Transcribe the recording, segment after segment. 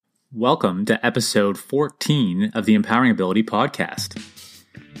Welcome to episode 14 of the Empowering Ability Podcast.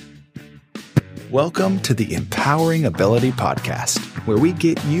 Welcome to the Empowering Ability Podcast, where we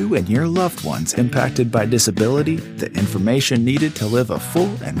get you and your loved ones impacted by disability the information needed to live a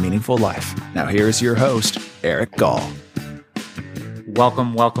full and meaningful life. Now here's your host, Eric Gall.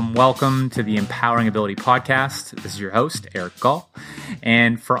 Welcome to the Empowering Ability Podcast. This is your host, Eric Gall.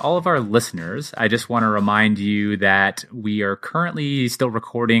 And for all of our listeners, I just want to remind you that we are currently still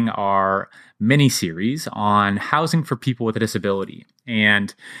recording our mini-series on housing for people with a disability.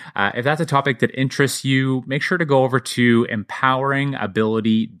 And if that's a topic that interests you, make sure to go over to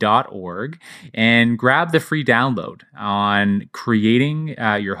empoweringability.org and grab the free download on creating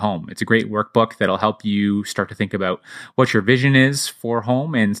your home. It's a great workbook that'll help you start to think about what your vision is for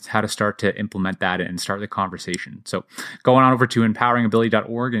home and how to start to implement that and start the conversation. So go on over to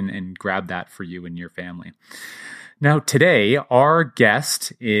empoweringability.org and grab that for you and your family. Now, today, our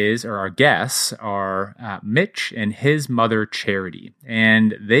guests are Mitch and his mother, Charity,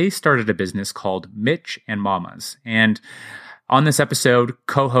 and they started a business called Mitch and Mamas. And on this episode,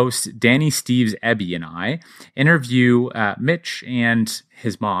 co-host Danny Steves Ebby and I interview Mitch and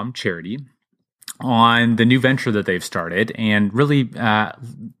his mom, Charity, on the new venture that they've started and really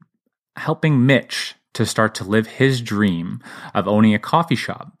helping Mitch to start to live his dream of owning a coffee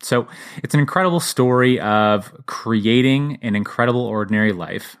shop. So it's an incredible story of creating an incredible ordinary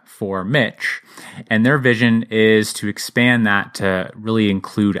life for Mitch. And their vision is to expand that to really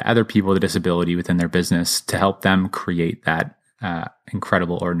include other people with a disability within their business to help them create that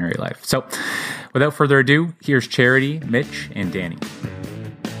incredible ordinary life. So without further ado, here's Charity, Mitch, and Danny.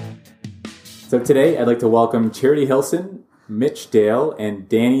 So today I'd like to welcome Charity Hilson, Mitch Dale, and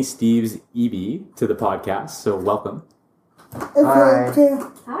Danny Steves Ebby to the podcast. So welcome. Hi,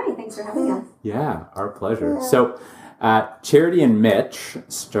 thanks for having us. Yeah, our pleasure. So Charity and Mitch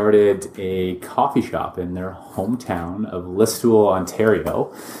started a coffee shop in their hometown of Listowel,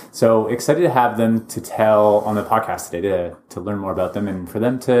 Ontario. So excited to have them to tell on the podcast today to learn more about them and for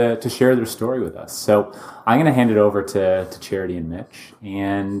them to share their story with us. So I'm going to hand it over to Charity and Mitch.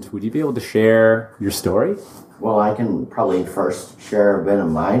 And would you be able to share your story? Well, I can probably first share a bit of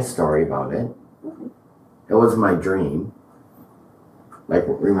my story about it. It was my dream. Like,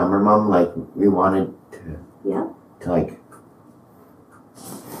 remember, Mom? Like, we wanted to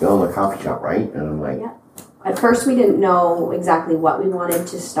build a coffee shop, right? And I'm like... Yeah. At first, we didn't know exactly what we wanted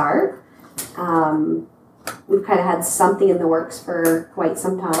to start. We've kind of had something in the works for quite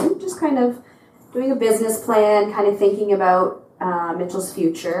some time. Just kind of doing a business plan, kind of thinking about Mitchell's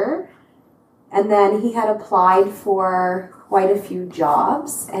future. And then he had applied for quite a few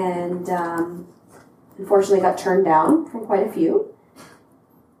jobs and unfortunately got turned down from quite a few.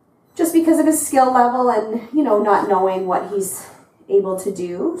 Just because of his skill level and, not knowing what he's able to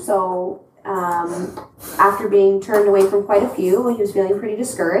do. So after being turned away from quite a few, he was feeling pretty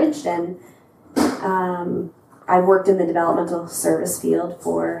discouraged. And I've worked in the developmental service field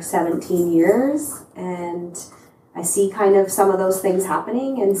for 17 years. And I see kind of some of those things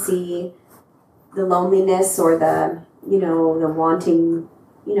happening and see the loneliness or the wanting,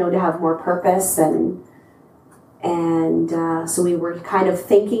 to have more purpose. And so we were kind of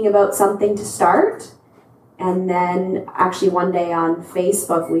thinking about something to start. And then actually one day on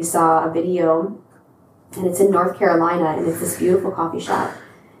Facebook, we saw a video, and it's in North Carolina, and it's this beautiful coffee shop.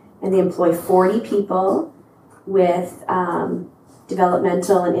 And they employ 40 people with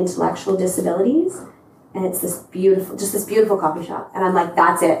developmental and intellectual disabilities. And it's this beautiful coffee shop. And I'm like,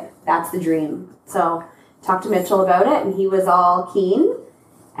 that's it. That's the dream. So talked to Mitchell about it, and he was all keen.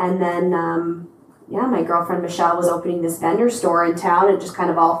 And then, my girlfriend Michelle was opening this vendor store in town. It just kind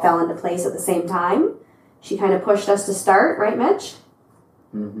of all fell into place at the same time. She kind of pushed us to start, right, Mitch?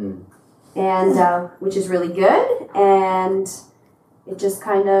 Mm-hmm. And which is really good. And it just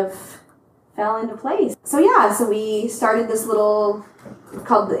kind of fell into place. So we started this little,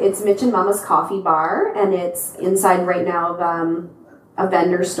 it's Mitch and Mama's Coffee Bar, and it's inside right now of a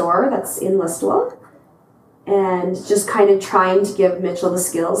vendor store that's in Listowel, and just kind of trying to give Mitchell the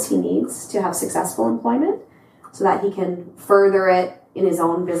skills he needs to have successful employment so that he can further it in his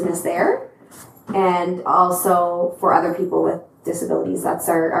own business there, and also for other people with disabilities. That's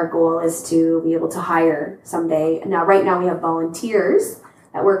our goal, is to be able to hire someday. Now, right now we have volunteers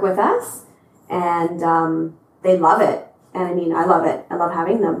that work with us, and they love it. And I mean, I love it. I love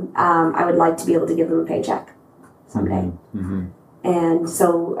having them. I would like to be able to give them a paycheck someday. Mm-hmm. And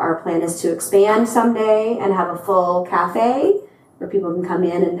so our plan is to expand someday and have a full cafe where people can come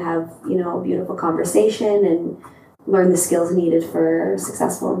in and have, a beautiful conversation and learn the skills needed for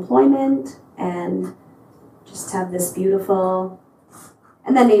successful employment, and just have this beautiful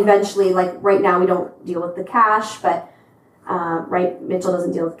And then eventually, like right now we don't deal with the cash, but right, Mitchell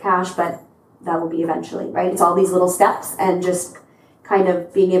doesn't deal with cash, but that will be eventually, right? It's all these little steps and just kind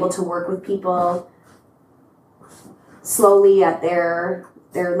of being able to work with people slowly at their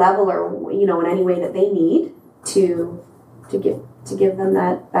level, or in any way that they need to give them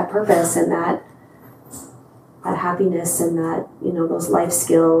that purpose and that happiness and that those life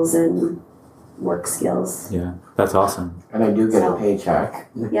skills and work skills. Yeah, that's awesome. And I do get a paycheck.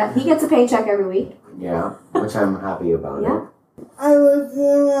 Yeah, he gets a paycheck every week. Yeah, which I'm happy about. Yeah. It. I was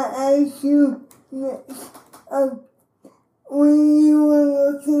gonna ask you next, when you were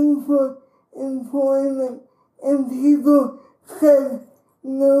looking for employment and people said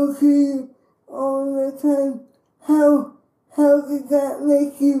no to you all the time, how did that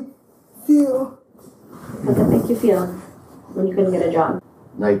make you feel? How did that make you feel when you couldn't get a job?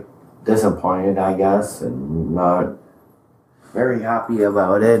 Like disappointed, I guess, and not very happy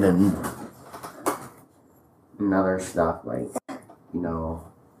about it, and other stuff like,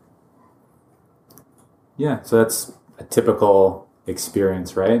 Yeah, so that's a typical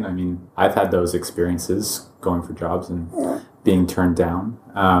experience, right? I mean, I've had those experiences going for jobs and being turned down.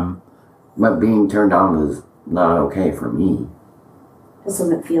 But being turned down is not okay for me. This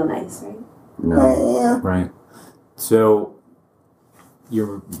doesn't feel nice, right? No. Yeah. Right. So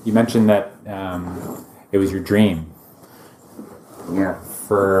you mentioned that it was your dream Yeah.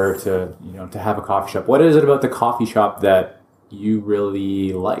 to have a coffee shop. What is it about the coffee shop that you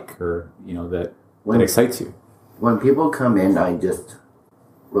really like, or that excites you? When people come in, I just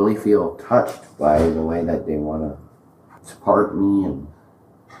really feel touched by the way that they want to support me,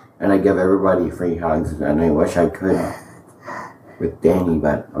 and I give everybody free hugs, and I wish I could with Danny,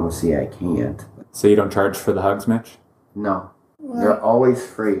 but obviously I can't. So you don't charge for the hugs, Mitch? No, they're always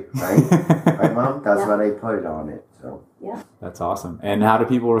free, right? Right, Mom? That's what I put on it. So Yeah. That's awesome. And how do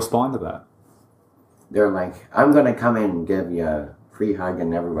people respond to that? they're like, I'm gonna come in and give you a free hug,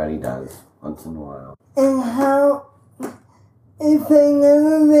 and everybody does once in a while. And how, if they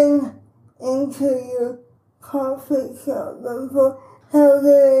never been into your coffee shop before, how do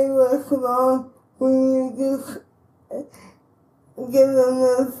they respond when you just give them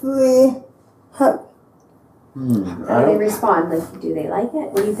a free hug? How do they respond? Like, do they like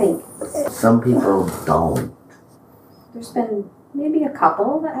it? What do you think? Some people don't. There's been maybe a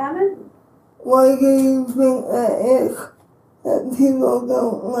couple that haven't. Why do you think that is that people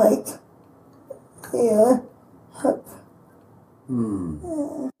don't like your hug?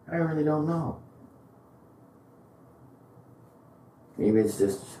 I really don't know. Maybe it's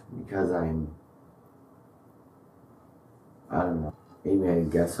just because I don't know. Maybe I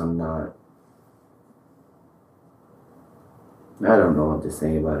guess I'm not. I don't know what to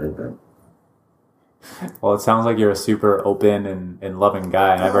say about it, but Well, it sounds like you're a super open and loving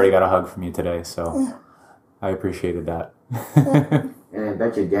guy, and I've already got a hug from you today, so I appreciated that. and I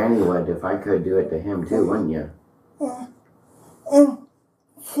bet you Danny would if I could do it to him too, wouldn't you? Yeah. And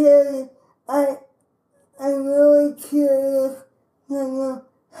Sherry, I'm really curious to know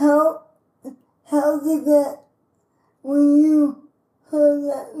how did that, when you heard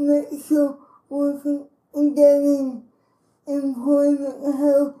that Mitchell wasn't getting employment,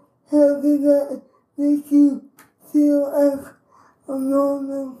 how did that make you feel as a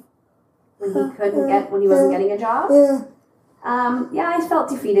woman? When he wasn't getting a job? Yeah. Yeah, I felt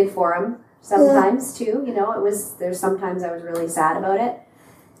defeated for him sometimes too. There's sometimes I was really sad about it.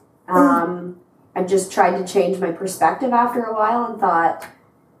 I just tried to change my perspective after a while and thought,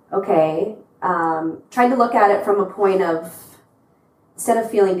 okay, tried to look at it from a point of, instead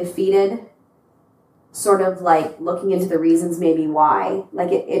of feeling defeated, sort of like looking into the reasons maybe why.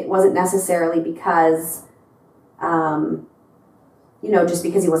 Like it wasn't necessarily because, just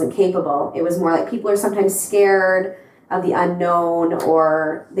because he wasn't capable. It was more like people are sometimes scared of the unknown,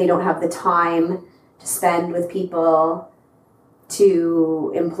 or they don't have the time to spend with people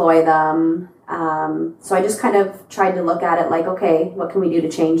to employ them. So I just kind of tried to look at it like, okay, what can we do to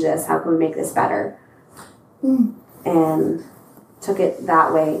change this? How can we make this better? And took it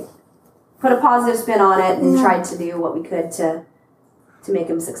that way. Put a positive spin on it and tried to do what we could to make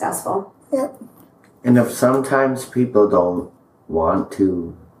him successful. Yep. And if sometimes people don't want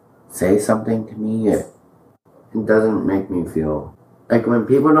to say something to me, it doesn't make me feel like, when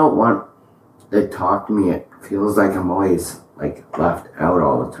people don't want to talk to me, it feels like I'm always like left out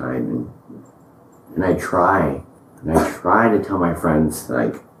all the time, and I try to tell my friends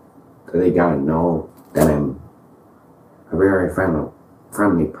like that they gotta know that I'm a very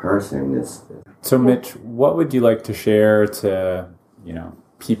friendly person. So, Mitch, what would you like to share to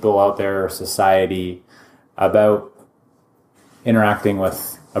people out there, society, about interacting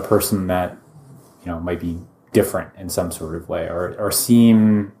with a person that, might be different in some sort of way or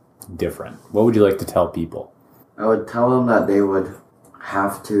seem different, what would you like to tell people? I would tell them that they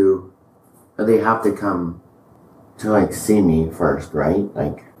have to come to see me first, right?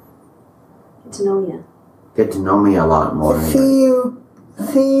 Get to know you. Get to know me a lot more. See you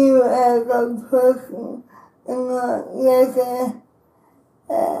as a person and not like a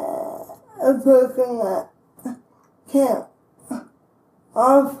person that can't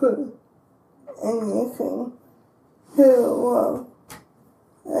offer anything to the world.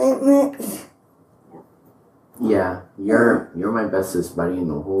 Like Mitch. Yeah, you're my bestest buddy in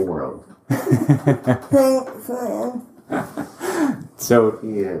the whole world. Thanks, man. So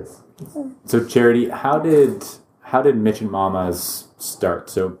He is. So Charity, how did Mitch and Mamas start?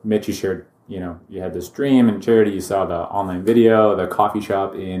 So Mitch, you shared, you had this dream, and Charity, you saw the online video, the coffee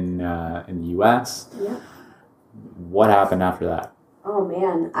shop in the U.S. Yeah. What happened after that? Oh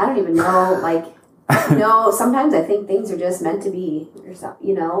man, I don't even know. Sometimes I think things are just meant to be, or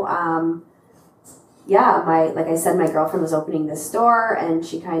something. Like I said, my girlfriend was opening this store, and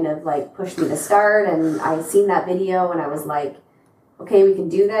she kind of pushed me to start, and I seen that video, and I was like, okay, we can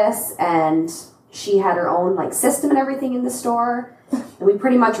do this. And she had her own system and everything in the store, and we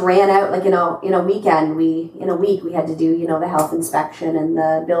pretty much ran out in a week we had to do the health inspection and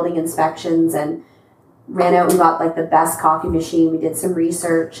the building inspections, and ran out and got the best coffee machine. We did some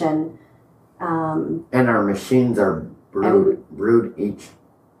research, and our machines are brewed each.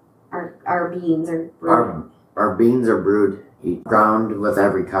 Our beans are brewed. Our beans are brewed each, ground with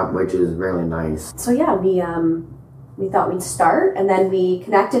every cup, which is really nice. So yeah, we thought we'd start, and then we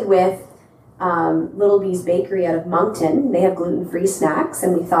connected with Little Bees Bakery out of Moncton. They have gluten-free snacks,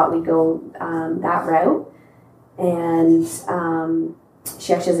 and we thought we'd go that route. And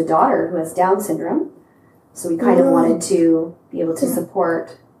she actually has a daughter who has Down syndrome, so we kind of wanted to be able to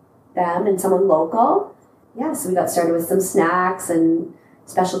support them and someone local. Yeah, so we got started with some snacks and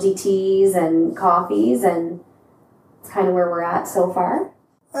specialty teas and coffees, and it's kind of where we're at so far.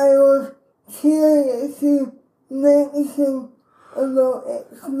 I was curious to mention about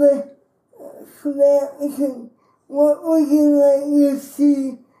expansion. What would you like to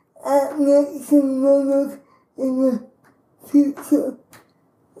see at Mitch and Mamas in the future?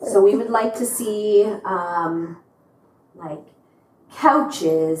 So we would like to see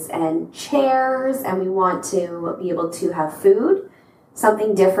couches and chairs, and we want to be able to have food,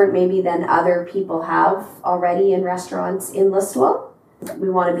 something different maybe than other people have already in restaurants in Listowel. We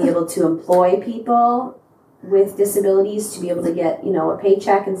want to be able to employ people with disabilities to be able to get, a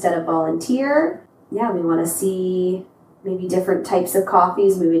paycheck instead of volunteer. Yeah, we want to see maybe different types of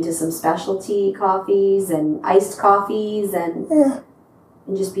coffees, move into some specialty coffees and iced coffees, and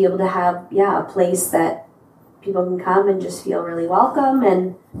just be able to have, a place that people can come and just feel really welcome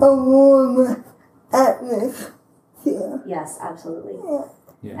and a warm atmosphere. Yes, absolutely.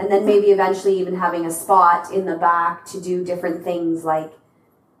 Yeah. And then maybe eventually even having a spot in the back to do different things like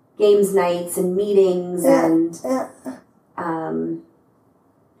games nights and meetings and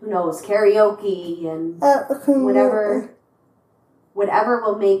who knows, karaoke and whatever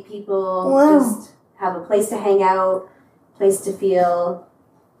will make people just have a place to hang out, place to feel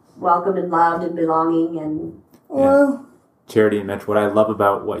welcome and loved and belonging. And Charity and Mitch, what I love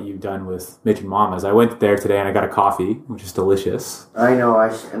about what you've done with Mitch and Mamas, I went there today and I got a coffee, which is delicious. I know, I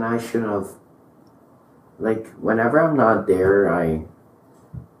should have. Whenever I'm not there, I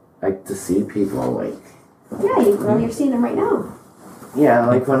like to see people, you're seeing them right now. Yeah,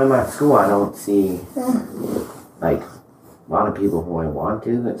 when I'm at school, I don't see, a lot of people who I want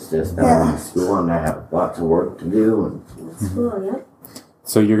to. It's just that I'm in school and I have lots of work to do. And School, yeah.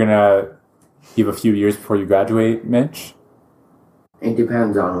 So you have a few years before you graduate, Mitch? It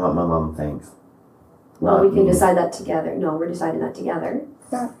depends on what my mom thinks. Well, we can decide that together. No, we're deciding that together.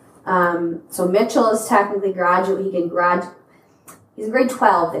 Yeah. So Mitchell is technically graduate. He's in grade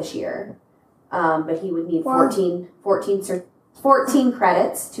 12 this year, but he would need 14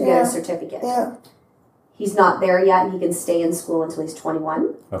 credits to get a certificate. Yeah. He's not there yet, and he can stay in school until he's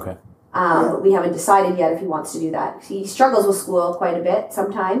 21. Okay. But we haven't decided yet if he wants to do that. He struggles with school quite a bit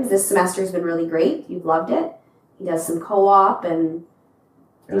sometimes. This semester has been really great. You've loved it. He does some co-op, and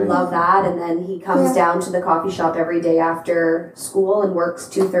we love that. And then he comes down to the coffee shop every day after school and works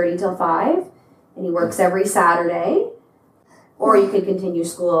 2:30 till 5. And he works every Saturday. Or you could continue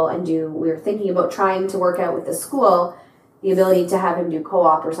school and we're thinking about trying to work out with the school the ability to have him do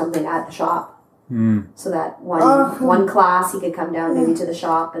co-op or something at the shop. So that one class he could come down maybe to the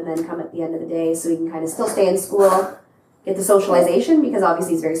shop and then come at the end of the day, so he can kind of still stay in school, get the socialization, because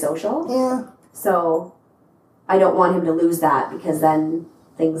obviously he's very social. Yeah. So I don't want him to lose that, because then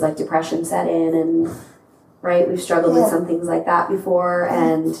things like depression set in, and right, we've struggled with some things like that before,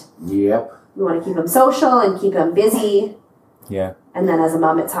 and Yep. we want to keep him social and keep him busy. Yeah. And then as a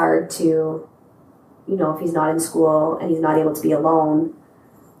mom, it's hard to, if he's not in school and he's not able to be alone,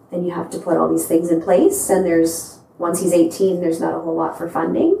 then you have to put all these things in place. And once he's 18, there's not a whole lot for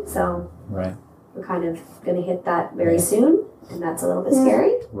funding. So Right. we're kind of going to hit that very soon. And that's a little bit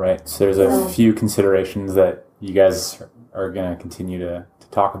scary. Right. So there's a few considerations that you guys are going to continue to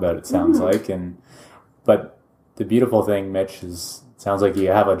talk about, it sounds like. But the beautiful thing, Mitch, is it sounds like you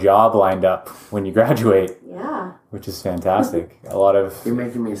have a job lined up when you graduate. Yeah. Which is fantastic. A lot of... You're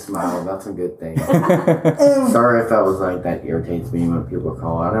making me smile. That's a good thing. Sorry if that was like that irritates me when people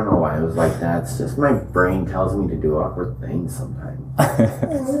call. I don't know why it was like that. It's just my brain tells me to do awkward things sometimes.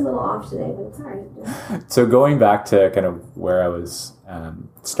 It's a little off today, but it's all right. So going back to kind of where I was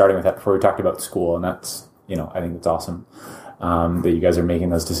starting with that before we talked about school, and that's, I think it's awesome that you guys are making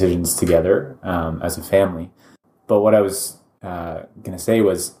those decisions together as a family. But what I was going to say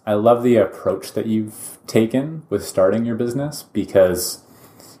was, I love the approach that you've taken with starting your business, because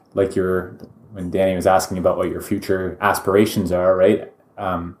like when Danny was asking about what your future aspirations are, right?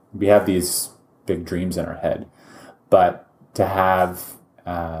 We have these big dreams in our head, but to have,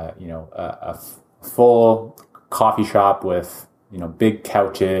 a full coffee shop with, big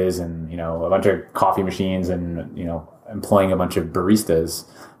couches and, a bunch of coffee machines and, employing a bunch of baristas,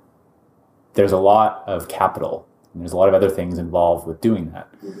 there's a lot of capital. And there's a lot of other things involved with doing that.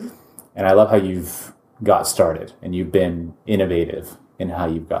 Mm-hmm. And I love how you've got started and you've been innovative in how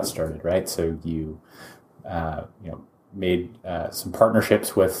you've got started, right? So you, made some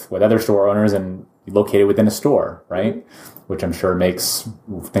partnerships with other store owners and located within a store, right? Mm-hmm. Which I'm sure makes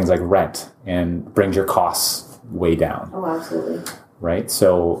things like rent and brings your costs way down. Oh, absolutely. Right.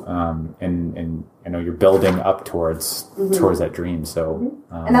 So, and I know you're building up towards that dream. So,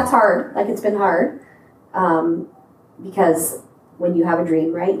 and that's hard. Like, it's been hard. Because when you have a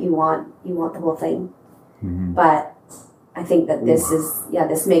dream, right, you want the whole thing. Mm-hmm. But I think that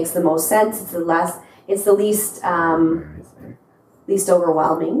this makes the most sense. It's the least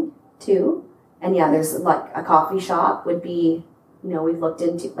overwhelming too. And there's like a coffee shop would be, we've looked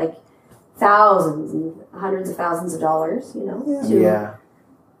into like thousands and hundreds of thousands of dollars,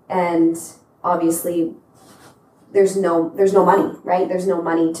 and obviously there's no money, right? There's no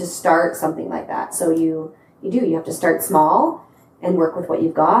money to start something like that. So you have to start small and work with what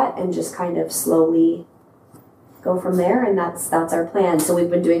you've got and just kind of slowly go from there. And that's our plan. So we've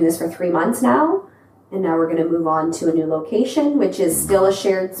been doing this for 3 months now, and now we're going to move on to a new location, which is still a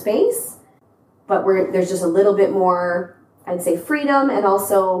shared space, but there's just a little bit more, I'd say, freedom, and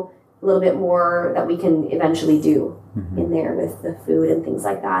also a little bit more that we can eventually do in there with the food and things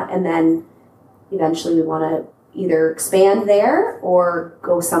like that. And then eventually we want to either expand there or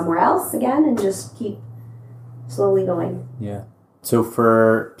go somewhere else again and just keep slowly going. Yeah. So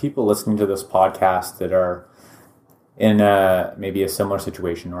for people listening to this podcast that are in maybe a similar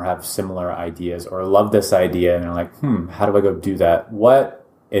situation or have similar ideas or love this idea and they're like, how do I go do that? What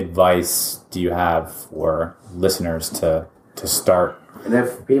advice do you have for listeners to start? And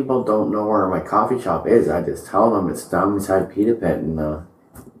if people don't know where my coffee shop is, I just tell them it's down beside Pita Pit in the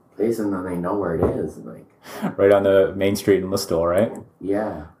place, and then they know where it is. Like, right on the main street in Listowel, right?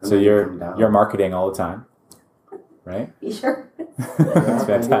 Yeah. So you're marketing all the time, right? You sure? That's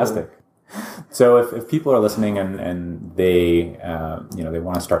fantastic. So if people are listening and they they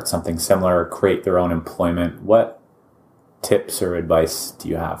want to start something similar, create their own employment, what tips or advice do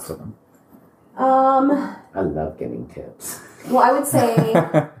you have for them? I love getting tips. Well, I would say,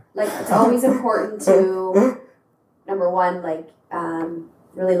 like, it's always important to, number one, like,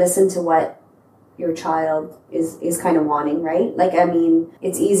 really listen to what your child is kind of wanting, right? Like, I mean,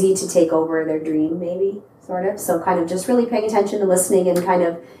 it's easy to take over their dream, maybe, sort of. So kind of just really paying attention to listening and kind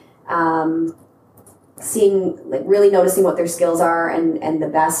of seeing, like, really noticing what their skills are and the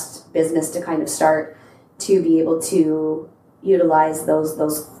best business to kind of start to be able to utilize those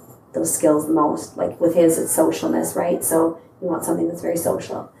skills the most. Like with his, it's socialness, right? So you want something that's very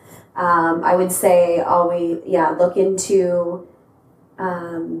social. I would say always, look into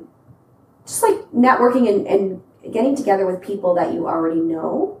just like networking and getting together with people that you already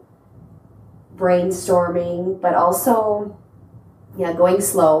know, brainstorming, but also, going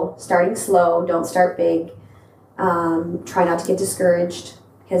slow, starting slow, don't start big. Try not to get discouraged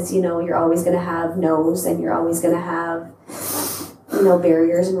because, you're always going to have no's and you're always going to have,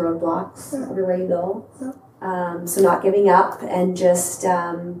 barriers and roadblocks everywhere you go. So not giving up and just,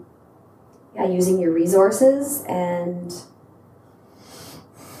 using your resources and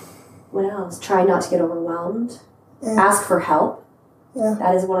What else? Try not to get overwhelmed. Yeah. Ask for help. Yeah.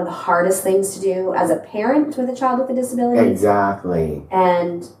 That is one of the hardest things to do as a parent with a child with a disability. Exactly.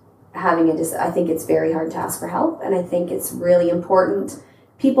 And having I think it's very hard to ask for help, and I think it's really important.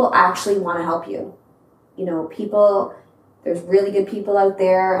 People actually want to help you. You know, there's really good people out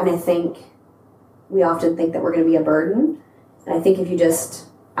there, and I think we often think that we're going to be a burden. And I think if you just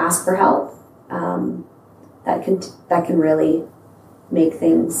ask for help, that can really make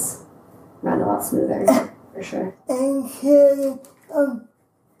things run a lot smoother, for sure. And Carrie,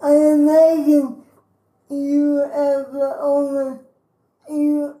 I imagine you as the owner,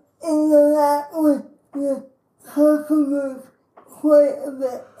 you interact with your customers quite a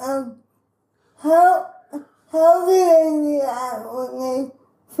bit. How do they react when they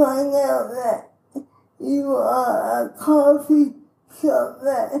find out that you are a coffee shop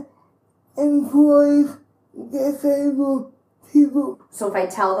that employs disabled people? So if I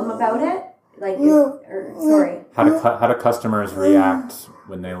tell them about it, like, No. sorry. How do customers react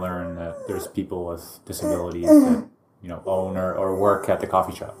when they learn that there's people with disabilities that, you know, own or work at the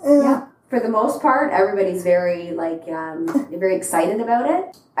coffee shop? Yeah. For the most part, everybody's very very excited about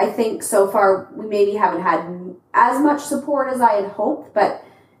it. I think so far we maybe haven't had as much support as I had hoped, but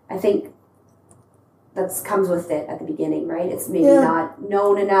I think that comes with it at the beginning, right? It's maybe not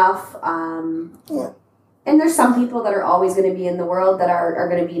known enough. And there's some people that are always going to be in the world that are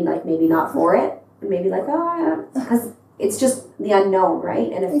going to be like maybe not for it, and maybe like, because it's just the unknown,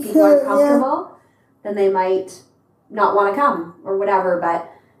 right? And if people aren't comfortable, then they might not want to come or whatever. But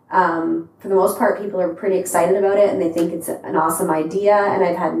for the most part, people are pretty excited about it, and they think it's an awesome idea. And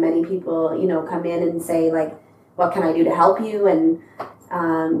I've had many people, you know, come in and say like, "What can I do to help you?" And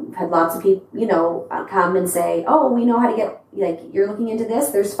had lots of people, you know, come and say, "Oh, we know how to get, like, you're looking into this.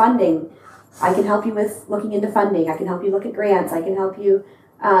 There's funding. I can help you with looking into funding. I can help you look at grants. I can help you."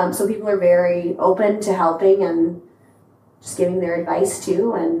 So people are very open to helping and just giving their advice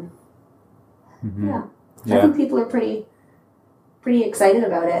too. And I think people are pretty excited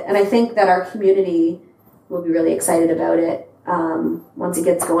about it. And I think that our community will be really excited about it once it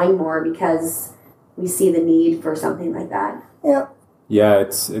gets going more, because we see the need for something like that. Yeah. Yeah,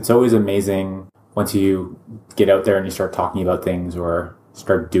 it's always amazing once you get out there and you start talking about things or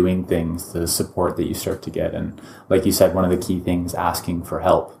start doing things, the support that you start to get. And like you said, one of the key things, asking for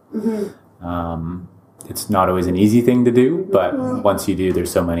help. It's not always an easy thing to do, but once you do, there's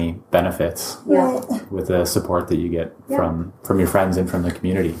so many benefits with the support that you get from your friends and from the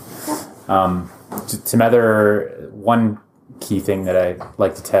community. One key thing that I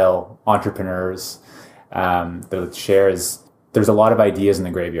like to tell entrepreneurs that share is there's a lot of ideas in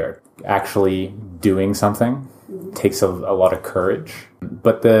the graveyard. Actually doing something takes a lot of courage,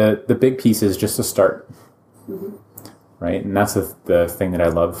 but the big piece is just to start, right? And that's the thing that I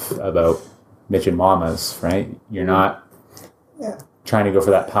love about Mitch and Mamas, right? You're not trying to go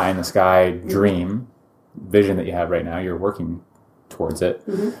for that pie in the sky dream vision that you have right now. You're working towards it,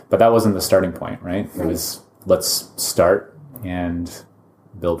 but that wasn't the starting point, right? It was, let's start and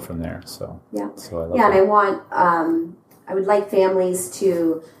build from there. So I love that. And I would like families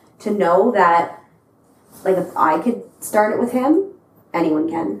to know that, like, if I could start it with him, anyone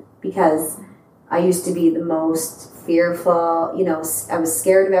can, because I used to be the most fearful, you know, I was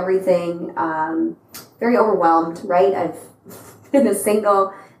scared of everything, very overwhelmed, right? I've been a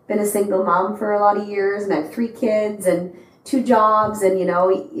single mom for a lot of years, and I have 3 kids and 2 jobs, and, you know,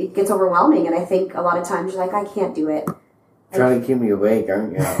 it gets overwhelming. And I think a lot of times you're like, I can't do it. Trying to keep me awake,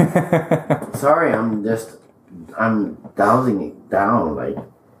 aren't you? Sorry, I'm dowsing it down, like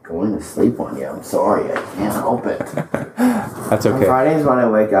going to sleep on you. I'm sorry, I can't help it. That's okay. On Fridays when I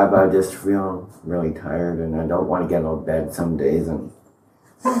wake up, I just feel really tired, and I don't want to get out of bed some days. And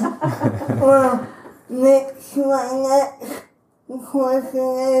Well, next my next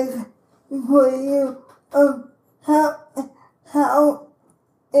question is for you. How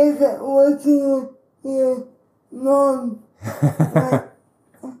is it working with your mom?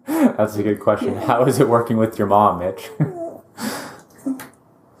 That's a good question. How is it working with your mom, Mitch?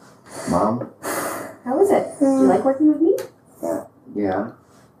 Mom? How is it? Do you like working with me? Yeah.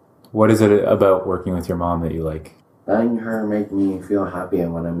 What is it about working with your mom that you like? Letting her make me feel happy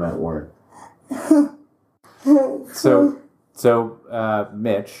when I'm at work. So,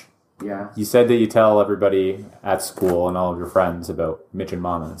 Mitch, Yeah. you said that you tell everybody at school and all of your friends about Mitch and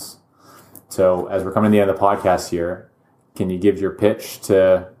Mamas. So, as we're coming to the end of the podcast here, can you give your pitch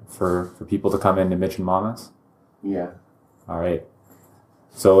for people to come into Mitch and Mamas? Yeah. All right.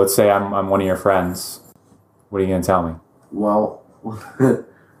 So let's say I'm one of your friends. What are you going to tell me? Well,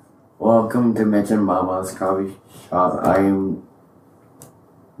 welcome to Mitch and Mama's Coffee Shop. I am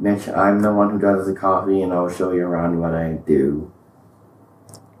Mitch, I'm the one who does the coffee, and I'll show you around what I do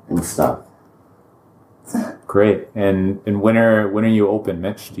and stuff. Great. And when are you open,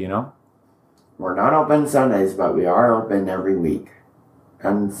 Mitch? Do you know? We're not open Sundays, but we are open every week.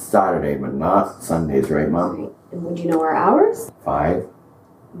 And Saturday, but not Sundays, right, Mom? Right. And would you know our hours? 5.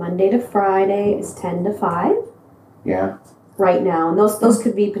 Monday to Friday is 10 to 5 Yeah. right now. And those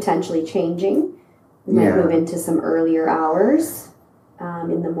could be potentially changing. We might move into some earlier hours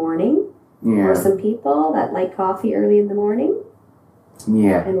in the morning. Yeah. For some people that like coffee early in the morning.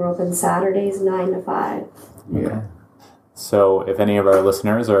 Yeah. And we're open Saturdays 9 to 5. Yeah. Okay. So if any of our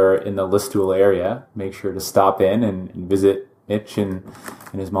listeners are in the Listowel area, make sure to stop in and visit Mitch and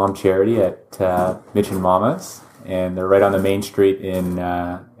his mom Charity at Mitch and Mama's, and they're right on the main street in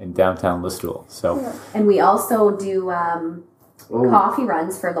downtown Listowel. So, and we also do coffee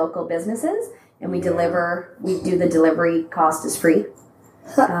runs for local businesses, and we deliver. We do the delivery cost is free,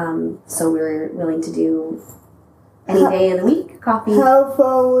 so we're willing to do any day of the week coffee. How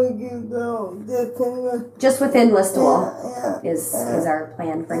far would you go? Just within Listowel is our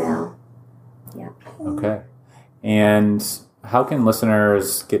plan for now. Yeah. okay. And how can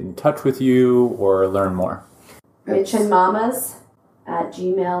listeners get in touch with you or learn more? MitchandMamas at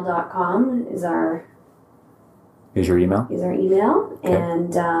gmail.com is our Your email? email. Okay.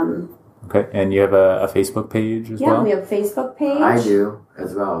 And Okay. And you have a Facebook page as well? we have a Facebook page. I do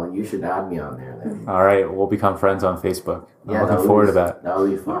as well. You should add me on there then. All right. We'll become friends on Facebook. I'm looking that'll forward be- to that. That'll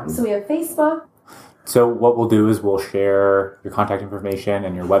be fun. So we have Facebook. So what we'll do is we'll share your contact information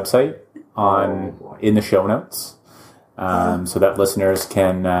and your website in the show notes, so that listeners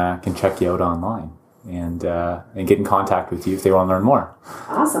can check you out online and get in contact with you if they want to learn more.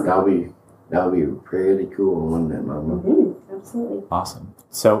 Awesome. That'll be pretty cool, wouldn't it, Mama? Mm-hmm. Absolutely. Awesome.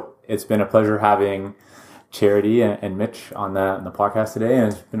 So it's been a pleasure having Charity and Mitch on the podcast today,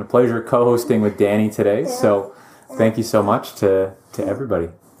 and it's been a pleasure co-hosting with Danny today. So thank you so much to everybody.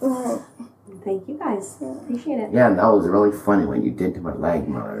 Thank you guys. Appreciate it. Yeah, that was really funny what you did to my leg,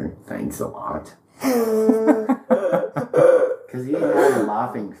 Mother. Thanks a lot. Because you had a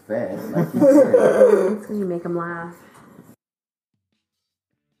laughing fit, like you said. It's because you make them laugh.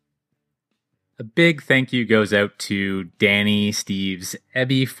 A big thank you goes out to Danny Steves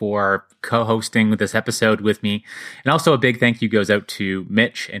Ebby for co-hosting this episode with me. And also a big thank you goes out to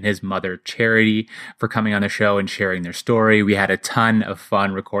Mitch and his mother Charity for coming on the show and sharing their story. We had a ton of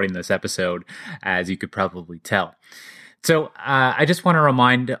fun recording this episode, as you could probably tell. So I just want to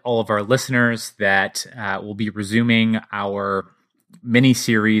remind all of our listeners that we'll be resuming our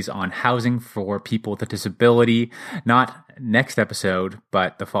mini-series on housing for people with a disability, not next episode,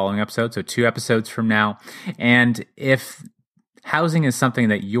 but the following episode, so 2 episodes from now. And if housing is something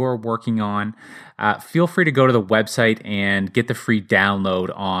that you're working on, feel free to go to the website and get the free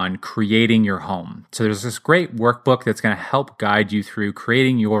download on creating your home. So there's this great workbook that's going to help guide you through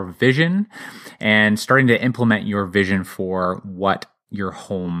creating your vision and starting to implement your vision for what your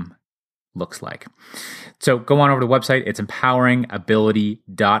home looks like. So go on over to the website. It's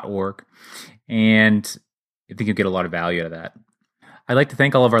empoweringability.org. And I think you'll get a lot of value out of that. I'd like to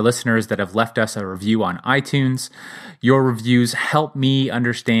thank all of our listeners that have left us a review on iTunes. Your reviews help me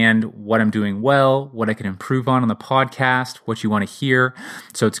understand what I'm doing well, what I can improve on the podcast, what you want to hear.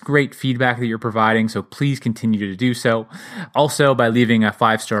 So it's great feedback that you're providing. So please continue to do so. Also, by leaving a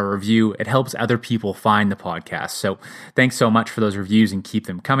 5-star review, it helps other people find the podcast. So thanks so much for those reviews and keep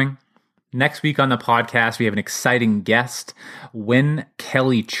them coming. Next week on the podcast, we have an exciting guest, Wynne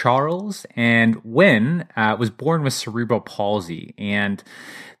Kelly Charles. And Wynne was born with cerebral palsy. And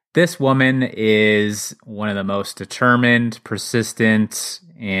this woman is one of the most determined, persistent,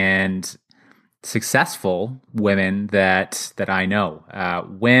 and successful women that I know.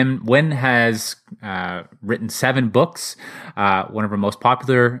 Wynne has written 7 books. One of her most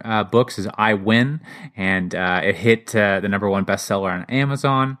popular books is I Win, and it hit the #1 bestseller on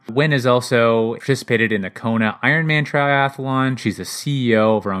Amazon. Wynne has also participated in the Kona Ironman Triathlon. She's the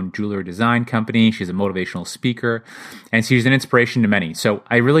CEO of her own jewelry design company. She's a motivational speaker, and she's an inspiration to many. So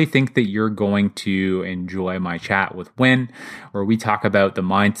I really think that you're going to enjoy my chat with Wynne, where we talk about the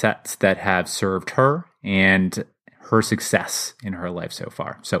mindsets that have served her and her success in her life so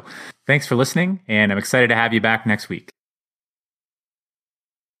far. So thanks for listening, and I'm excited to have you back next week.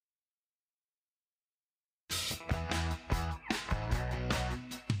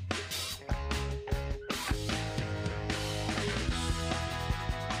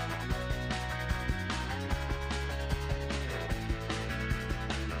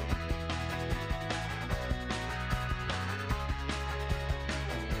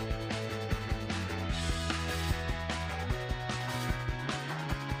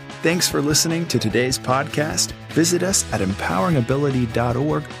 Thanks for listening to today's podcast. Visit us at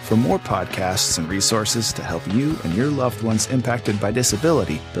empoweringability.org for more podcasts and resources to help you and your loved ones impacted by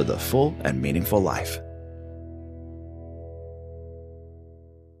disability build a full and meaningful life.